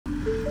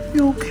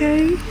You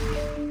okay?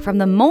 From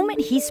the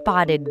moment he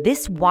spotted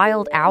this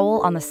wild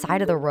owl on the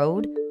side of the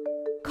road,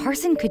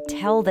 Carson could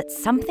tell that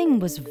something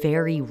was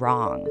very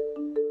wrong.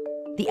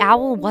 The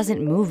owl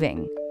wasn't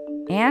moving,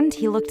 and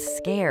he looked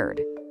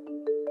scared.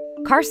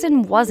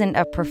 Carson wasn't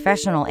a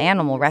professional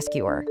animal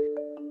rescuer,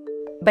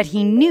 but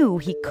he knew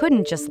he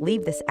couldn't just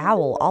leave this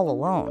owl all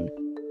alone.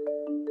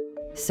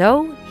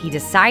 So he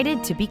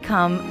decided to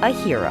become a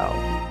hero.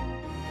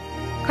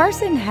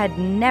 Carson had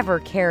never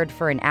cared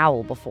for an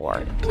owl before.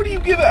 What do you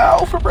give an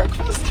owl for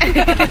breakfast?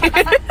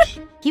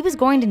 He was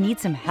going to need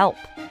some help.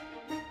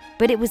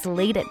 But it was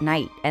late at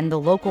night and the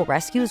local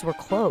rescues were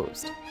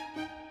closed.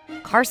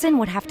 Carson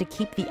would have to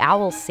keep the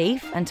owl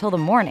safe until the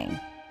morning.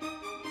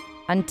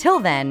 Until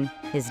then,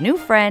 his new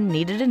friend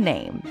needed a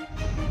name.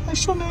 I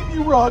shall name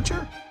you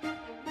Roger.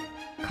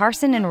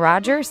 Carson and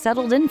Roger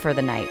settled in for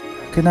the night.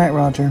 Good night,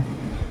 Roger.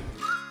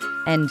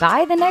 And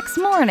by the next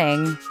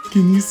morning...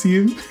 Can you see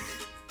him?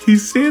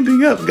 He's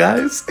standing up,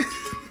 guys.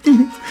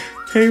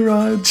 Hey,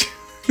 Raj.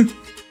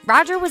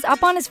 Roger was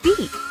up on his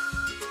feet.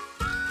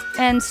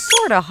 And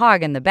sorta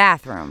hogging the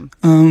bathroom.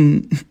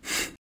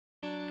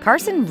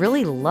 Carson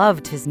really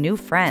loved his new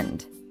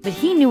friend, but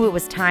he knew it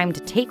was time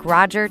to take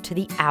Roger to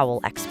the owl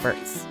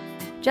experts.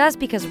 Just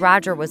because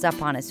Roger was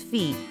up on his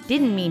feet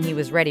didn't mean he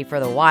was ready for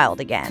the wild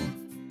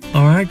again.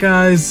 All right,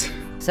 guys.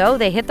 So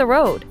they hit the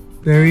road.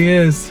 There he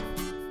is.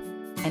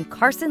 And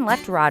Carson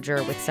left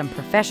Roger with some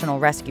professional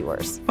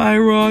rescuers. Bye,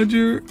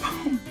 Roger.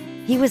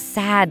 He was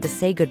sad to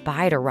say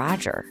goodbye to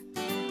Roger,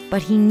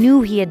 but he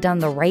knew he had done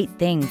the right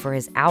thing for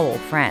his owl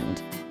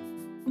friend.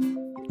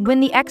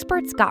 When the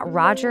experts got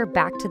Roger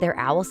back to their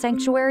owl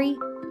sanctuary,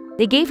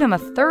 they gave him a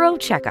thorough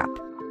checkup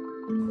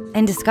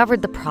and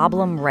discovered the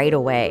problem right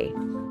away.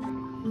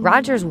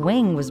 Roger's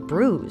wing was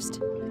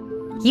bruised.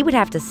 He would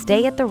have to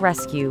stay at the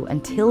rescue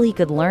until he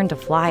could learn to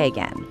fly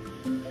again.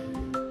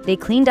 They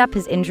cleaned up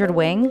his injured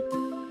wing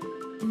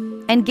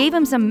and gave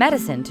him some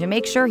medicine to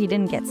make sure he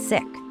didn't get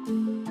sick.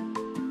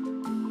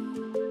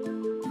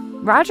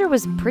 Roger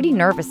was pretty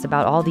nervous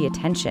about all the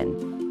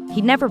attention.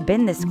 He'd never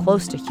been this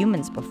close to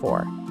humans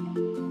before.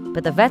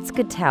 But the vets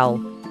could tell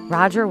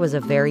Roger was a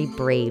very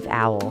brave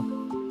owl.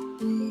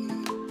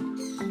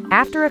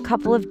 After a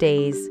couple of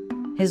days,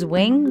 his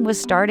wing was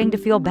starting to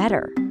feel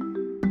better.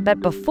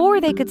 But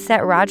before they could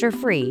set Roger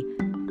free,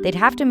 they'd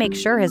have to make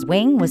sure his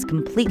wing was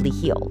completely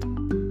healed.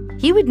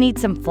 He would need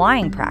some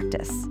flying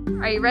practice.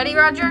 Are you ready,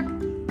 Roger?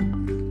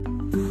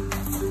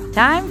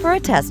 Time for a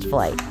test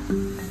flight.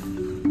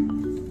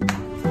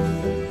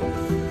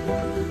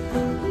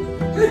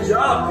 Good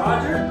job,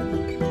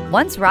 Roger!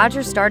 Once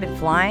Roger started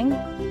flying,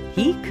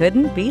 he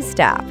couldn't be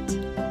stopped.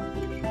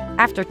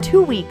 After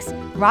 2 weeks,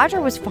 Roger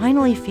was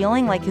finally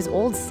feeling like his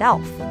old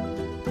self.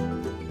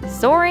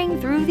 Soaring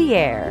through the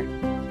air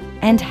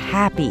and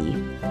happy.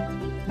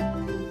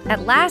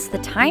 At last, the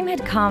time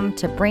had come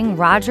to bring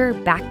Roger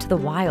back to the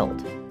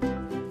wild.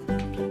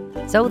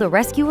 So the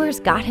rescuers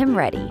got him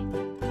ready.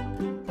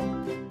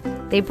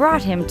 They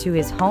brought him to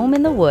his home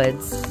in the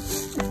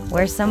woods,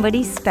 where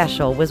somebody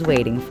special was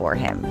waiting for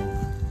him.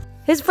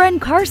 His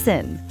friend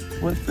Carson.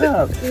 What's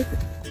up?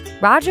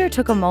 Roger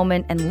took a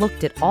moment and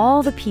looked at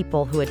all the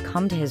people who had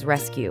come to his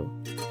rescue.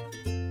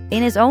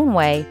 In his own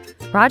way,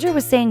 Roger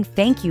was saying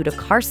thank you to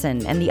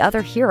Carson and the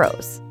other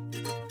heroes.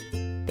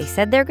 They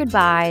said their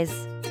goodbyes.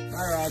 Bye,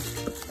 Raj.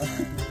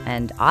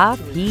 And off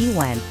he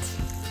went.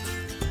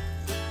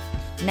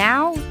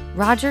 Now,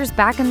 Roger's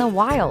back in the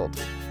wild,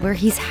 where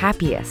he's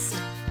happiest.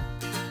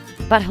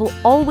 But he'll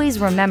always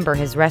remember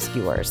his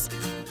rescuers.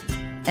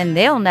 And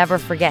they'll never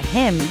forget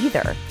him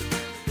either.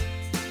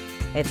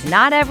 It's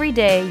not every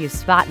day you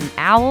spot an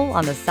owl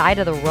on the side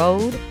of the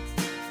road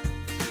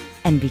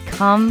and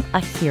become a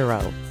hero.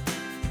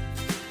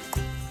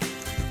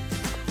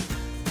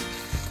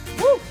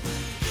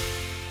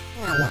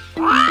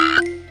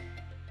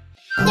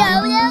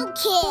 Dodo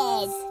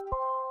Kids.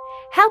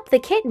 Help the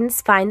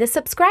kittens find the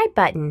subscribe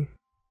button.